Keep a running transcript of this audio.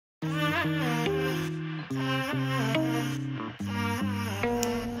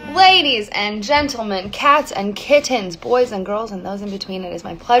Ladies and gentlemen, cats and kittens, boys and girls, and those in between, it is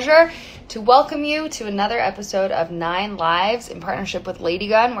my pleasure to welcome you to another episode of 9 Lives in partnership with Lady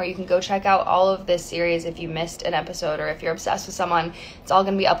Gunn, where you can go check out all of this series if you missed an episode or if you're obsessed with someone. It's all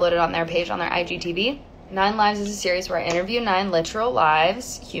going to be uploaded on their page on their IGTV. 9 Lives is a series where I interview 9 literal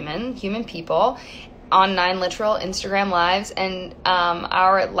lives, human people, on 9 literal Instagram lives, and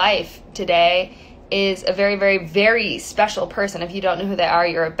our life today is a very, very, very special person. If you don't know who they are,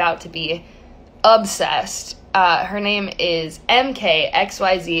 you're about to be obsessed. Her name is MK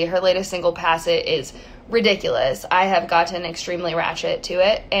XYZ. Her latest single, Pass It, is ridiculous. I have gotten extremely ratchet to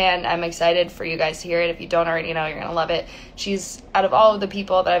it, and I'm excited for you guys to hear it. If you don't already know, you're going to love it. She's, out of all of the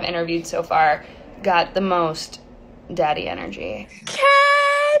people that I've interviewed so far, got the most daddy energy. Kat!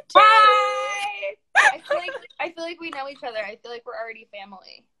 Hi! I feel like we know each other. I feel like we're already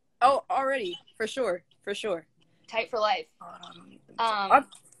family. Oh, already. For sure. Tight for life. I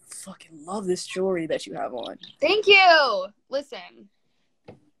fucking love this jewelry that you have on. Thank you. Listen.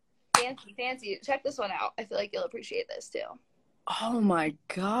 Fancy. Check this one out. I feel like you'll appreciate this too. Oh my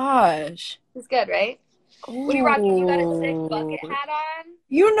gosh. It's good, right? Ooh. What are you rocking? You got a sick bucket hat on?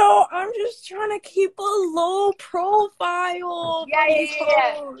 You know, I'm just trying to keep a low profile.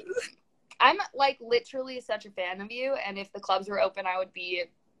 Yeah. I'm like literally such a fan of you, and if the clubs were open, I would be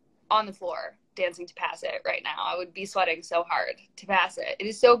on the floor dancing to Pass It right now. I would be sweating so hard to Pass It. It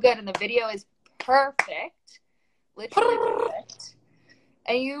is so good, and the video is perfect. Literally perfect.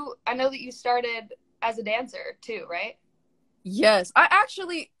 And I know that you started as a dancer too, right? Yes. I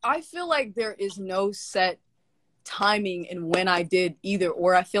feel like there is no set timing in when I did either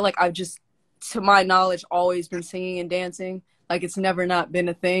or. I feel like I've just, to my knowledge, always been singing and dancing. Like, it's never not been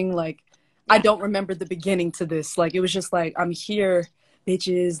a thing. Like, yeah. I don't remember the beginning to this. Like, it was just like, I'm here,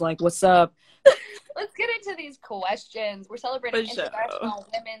 bitches. Like, what's up? Let's get into these questions. We're celebrating International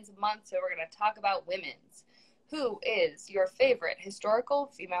Women's Month, so we're going to talk about women's. Who is your favorite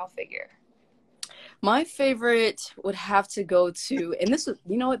historical female figure? My favorite would have to go to, and this was,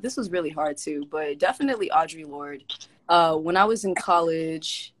 you know what, this was really hard too, but definitely Audre Lorde. When I was in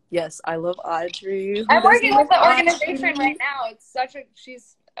college, yes, I love Audre. I'm working with the organization right now.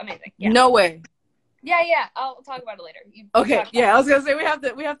 She's amazing. Yeah. No way. Yeah. I'll talk about it later. Okay. Yeah, I was gonna say we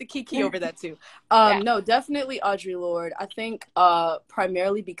have to kiki over that too. No, definitely Audre Lorde. I think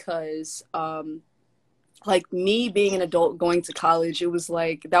primarily because like me being an adult going to college, it was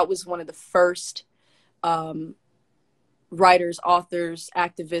like that was one of the first writers, authors,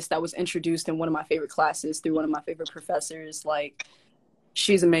 activists that was introduced in one of my favorite classes through one of my favorite professors. Like,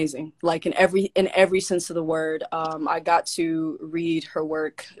 she's amazing. Like, in every sense of the word. I got to read her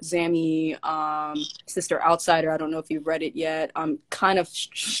work, Zammy, Sister Outsider. I don't know if you've read it yet. I'm kind of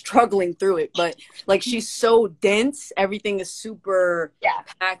struggling through it, but like, she's so dense. Everything is super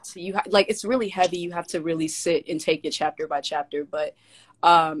packed. Like, it's really heavy. You have to really sit and take it chapter by chapter. But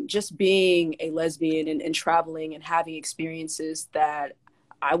just being a lesbian and traveling and having experiences that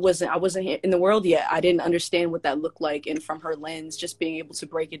I wasn't in the world yet. I didn't understand what that looked like. And from her lens, just being able to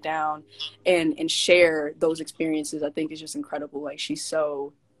break it down and share those experiences, I think is just incredible. Like, she's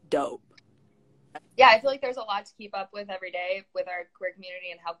so dope. Yeah, I feel like there's a lot to keep up with every day with our queer community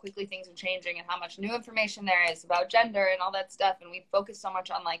and how quickly things are changing and how much new information there is about gender and all that stuff. And we focus so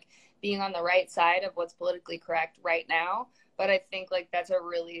much on like being on the right side of what's politically correct right now. But I think like that's a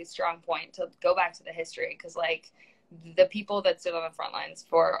really strong point to go back to the history, because like the people that sit on the front lines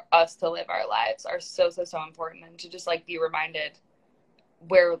for us to live our lives are so important, and to just like be reminded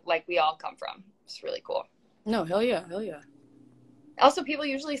where like we all come from. It's really cool. No, hell yeah. Also, people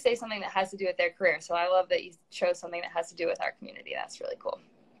usually say something that has to do with their career, so I love that you chose something that has to do with our community. That's really cool.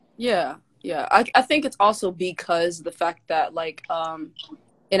 Yeah. I think it's also because the fact that like and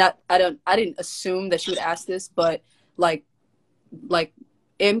I didn't assume that she would ask this, but like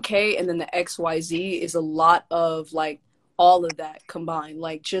MK and then the XYZ is a lot of like all of that combined,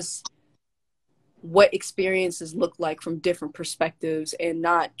 like just what experiences look like from different perspectives, and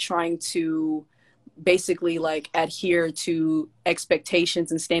not trying to basically like adhere to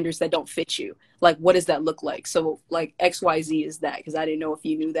expectations and standards that don't fit you. Like, what does that look like? So like XYZ is that, because I didn't know if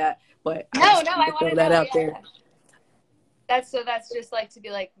you knew that, but I want to throw that out there. That's just like to be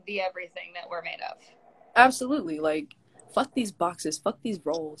like the everything that we're made of. Absolutely. Like, fuck these boxes, fuck these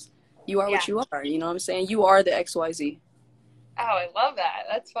roles. You are what you are. You know what I'm saying? You are the XYZ. Oh, I love that.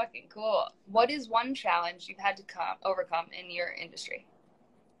 That's fucking cool. What is one challenge you've had to overcome in your industry?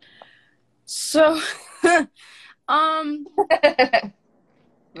 So,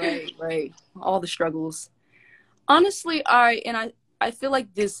 right. All the struggles. Honestly, I feel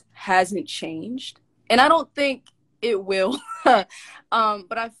like this hasn't changed, and I don't think it will.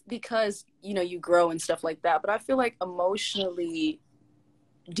 Because you grow and stuff like that. But I feel like emotionally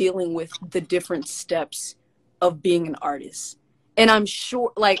dealing with the different steps of being an artist, and I'm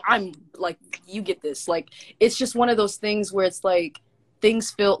sure, like, you get this, like, it's just one of those things where it's like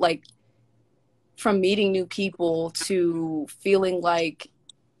things feel like, from meeting new people to feeling like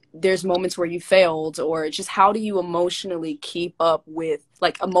there's moments where you failed, or just how do you emotionally keep up with,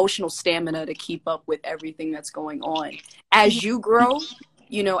 like, emotional stamina to keep up with everything that's going on as you grow,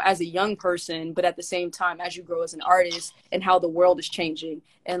 as a young person, but at the same time as you grow as an artist, and how the world is changing,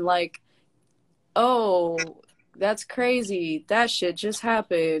 and like, oh, that's crazy, that shit just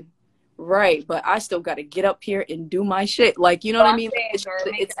happened, right? But I still got to get up here and do my shit, like, you know what I mean?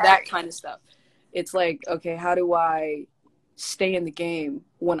 It's that kind of stuff. It's like, okay, how do I stay in the game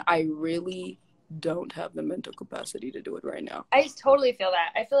when I really don't have the mental capacity to do it right now? I totally feel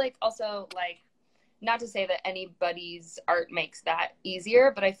that. I feel like also, like, not to say that anybody's art makes that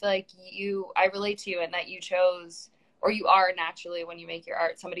easier, but I feel like I relate to you in that you chose, or you are naturally, when you make your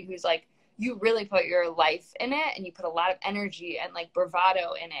art, somebody who's like, you really put your life in it, and you put a lot of energy and like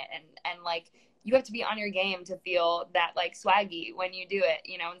bravado in it, and like, you have to be on your game to feel that like swaggy when you do it,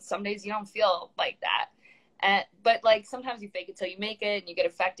 and some days you don't feel like that. But like, sometimes you fake it till you make it, and you get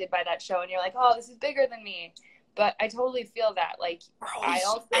affected by that show, and you're like, oh, this is bigger than me. But I totally feel that. Like, I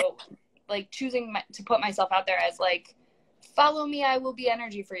also like choosing to put myself out there as like, follow me, I will be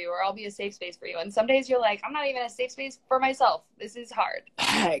energy for you, or I'll be a safe space for you. And some days you're like, I'm not even a safe space for myself. This is hard.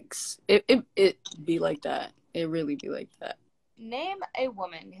 Hex. It be like that. It really be like that. Name a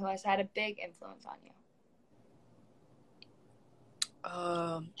woman who has had a big influence on you.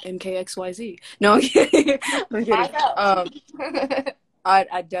 MK XYZ. No, I'm kidding. I'm kidding.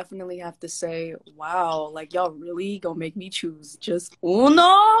 I definitely have to say, wow, like, y'all really gonna make me choose just uno?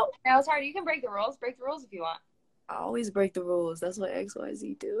 No, it's hard. You can break the rules. Break the rules if you want. I always break the rules. That's what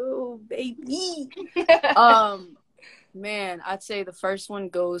XYZ do, baby. Man, I'd say the first one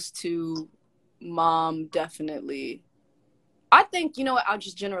goes to mom, definitely. I think, what, I'll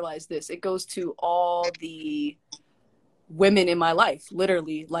just generalize this. It goes to all the women in my life,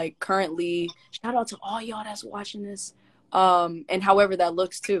 literally. Like, currently, shout out to all y'all that's watching this. And however that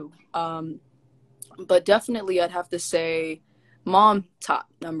looks too. But definitely I'd have to say mom, top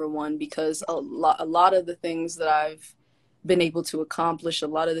number one, because a lot of the things that I've been able to accomplish, a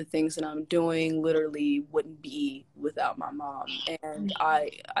lot of the things that I'm doing literally wouldn't be without my mom. And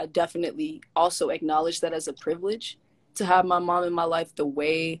I definitely also acknowledge that as a privilege to have my mom in my life, the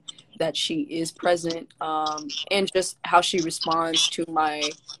way that she is present, and just how she responds to my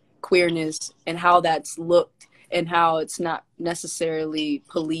queerness, and how that's looked, and how it's not necessarily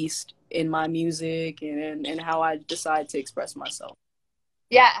policed in my music, and how I decide to express myself.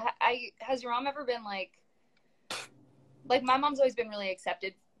 Yeah. Has your mom ever been like my mom's always been really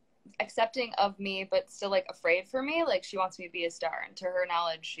accepting of me, but still like afraid for me. Like, she wants me to be a star. And to her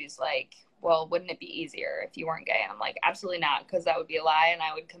knowledge, she's like, well, wouldn't it be easier if you weren't gay? And I'm like, absolutely not, because that would be a lie, and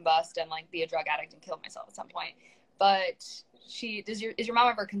I would combust and like be a drug addict and kill myself at some point. But is your mom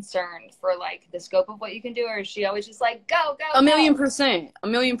ever concerned for like the scope of what you can do, or is she always just like, go?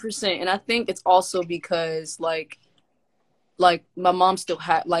 1,000,000%. And I think it's also because like my mom still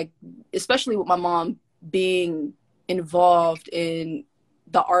had, like, especially with my mom being involved in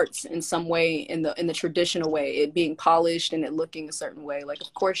the arts in some way, in the traditional way, it being polished and it looking a certain way. Like,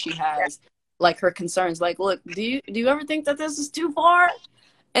 of course she has like her concerns, like, look, do you ever think that this is too far?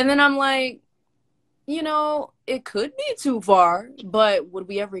 And then I'm like, it could be too far, but would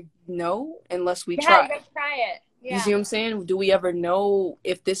we ever know unless we try? Yeah, try it. Yeah. You see what I'm saying? Do we ever know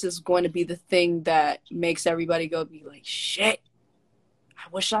if this is going to be the thing that makes everybody go be like, shit, I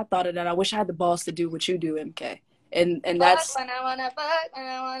wish I thought of that. I wish I had the balls to do what you do, MK. And that's when I wanna fuck, when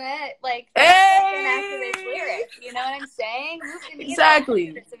I wanna, like, hey! this lyric. You know what I'm saying?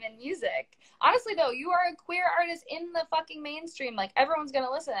 Exactly. It's in music. Honestly, though, you are a queer artist in the fucking mainstream. Like, everyone's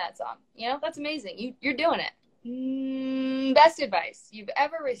gonna listen to that song. That's amazing. You're doing it. Best advice you've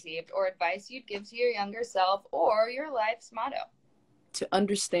ever received, or advice you'd give to your younger self, or your life's motto? To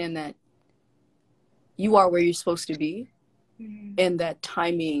understand that you are where you're supposed to be, and that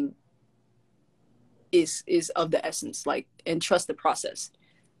timing is of the essence, like, and trust the process.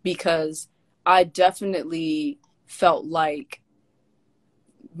 Because I definitely felt like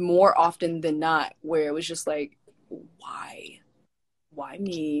more often than not where it was just like, why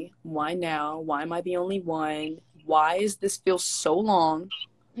me? Why now? Why am I the only one? Why does this feel so long?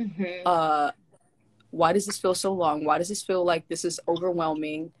 Why does this feel so long? Why does this feel like this is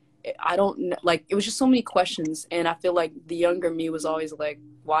overwhelming? I don't know, like, it was just so many questions. And I feel like the younger me was always like,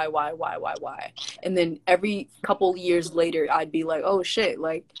 why? And then every couple years later, I'd be like, oh shit,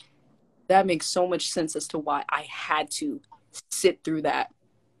 like, that makes so much sense as to why I had to sit through that.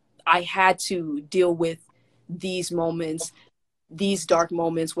 I had to deal with these moments, these dark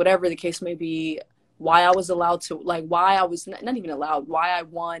moments, whatever the case may be, why I was allowed to, like, why I was not even allowed, why I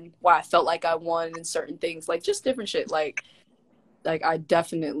won, why I felt like I won in certain things, like, just different shit. Like I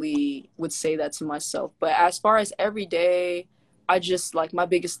definitely would say that to myself. But as far as every day, I just, like, my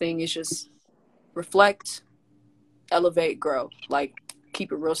biggest thing is just reflect, elevate, grow. Like,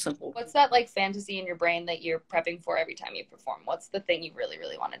 keep it real simple. What's that, like, fantasy in your brain that you're prepping for every time you perform? What's the thing you really,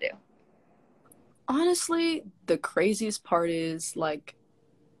 really want to do? Honestly, the craziest part is, like,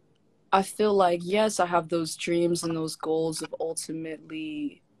 I feel like, yes, I have those dreams and those goals of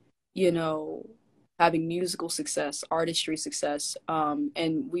ultimately, you know, having musical success, artistry success.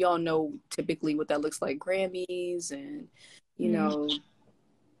 And we all know typically what that looks like, Grammys and, you know,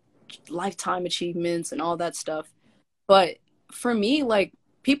 lifetime achievements and all that stuff. But for me, like,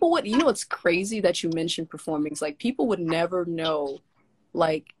 people would, it's crazy that you mentioned performing. It's like, people would never know,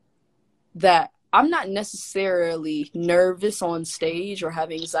 like, that I'm not necessarily nervous on stage or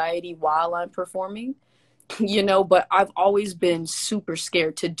have anxiety while I'm performing, but I've always been super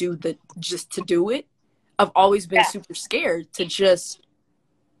scared to do it. I've always been super scared to just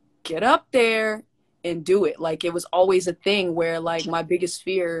get up there and do it. Like, it was always a thing where, like, my biggest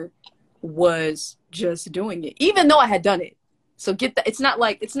fear was just doing it, even though I had done it. So get that. It's not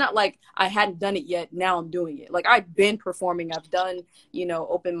like I hadn't done it yet. Now I'm doing it. Like, I've been performing. I've done,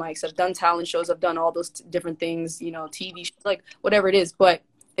 open mics. I've done talent shows. I've done all those different things, TV, like, whatever it is. But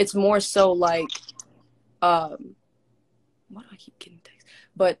it's more so like, why do I keep getting texts?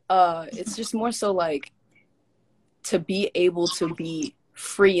 But it's just more so like to be able to be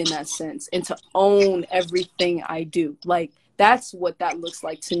free in that sense and to own everything I do. Like, that's what that looks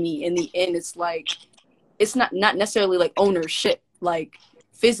like to me. In the end, it's like, it's not necessarily like ownership, like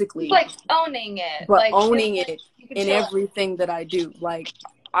physically, like owning it, but like owning it in everything that I do. Like,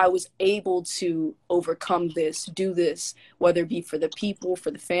 I was able to overcome this, do this, whether it be for the people,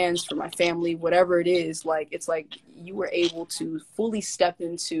 for the fans, for my family, whatever it is. Like, it's like you were able to fully step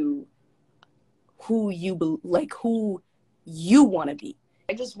into who you want to be.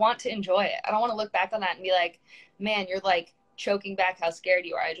 I just want to enjoy it. I don't want to look back on that and be like, man, you're like choking back how scared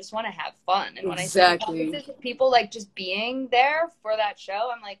you are. I just want to have fun. And when exactly. I see people like just being there for that show,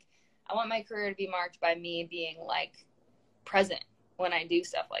 I'm like, I want my career to be marked by me being like present when I do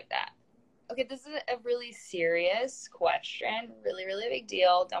stuff like that. Okay, this is a really serious question. Really, really big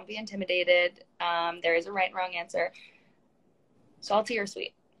deal. Don't be intimidated. There is a right and wrong answer. Salty or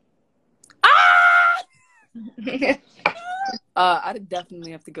sweet? I'd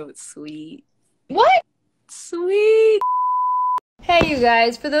definitely have to go with sweet. What? Sweet. Hey, you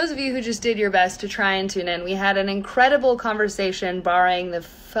guys. For those of you who just did your best to try and tune in, we had an incredible conversation, barring the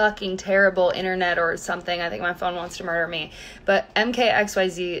fucking terrible internet or something. I think my phone wants to murder me. But MK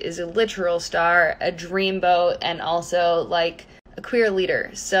XYZ is a literal star, a dreamboat, and also, like, a queer leader.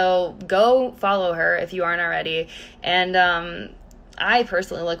 So go follow her if you aren't already. And I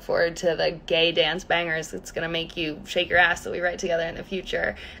personally look forward to the gay dance bangers that's going to make you shake your ass that we write together in the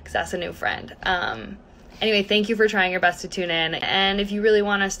future, because that's a new friend. Anyway, thank you for trying your best to tune in. And if you really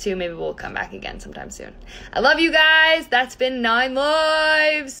want us to, maybe we'll come back again sometime soon. I love you guys. That's been 9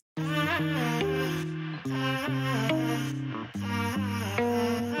 Lives.